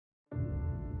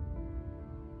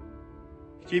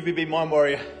GVB Mind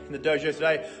Warrior in the dojo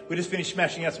today. We just finished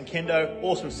smashing out some kendo,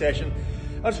 awesome session.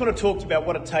 I just want to talk about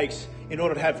what it takes in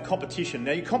order to have competition.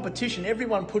 Now, your competition,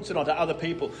 everyone puts it onto other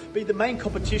people, but the main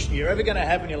competition you're ever going to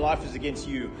have in your life is against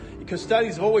you. Because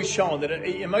studies have always shown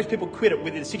that most people quit it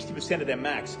within 60% of their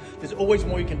max. There's always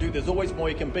more you can do, there's always more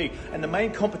you can be. And the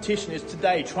main competition is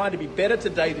today, trying to be better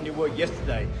today than you were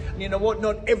yesterday. And you know what?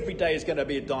 Not every day is going to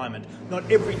be a diamond.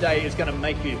 Not every day is going to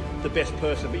make you the best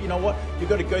person. But you know what? You've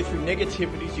got to go through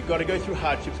negativities, you've got to go through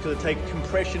hardships, because it takes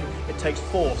compression, it takes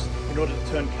force in order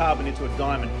to turn carbon into a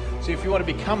diamond. So if you want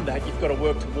to become that, you've got to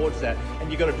work towards that, and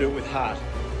you've got to do it with heart.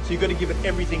 So you've got to give it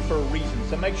everything for a reason.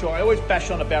 So make sure, I always bash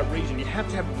on about reason. You have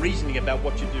to have reasoning about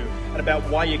what you do and about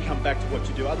why you come back to what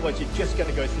you do. Otherwise, you're just going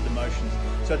to go through the motions.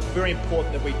 So it's very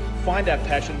important that we find our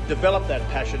passion, develop that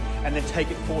passion, and then take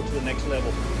it forward to the next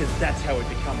level, because that's how we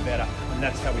become better, and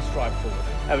that's how we strive forward.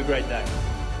 Have a great day.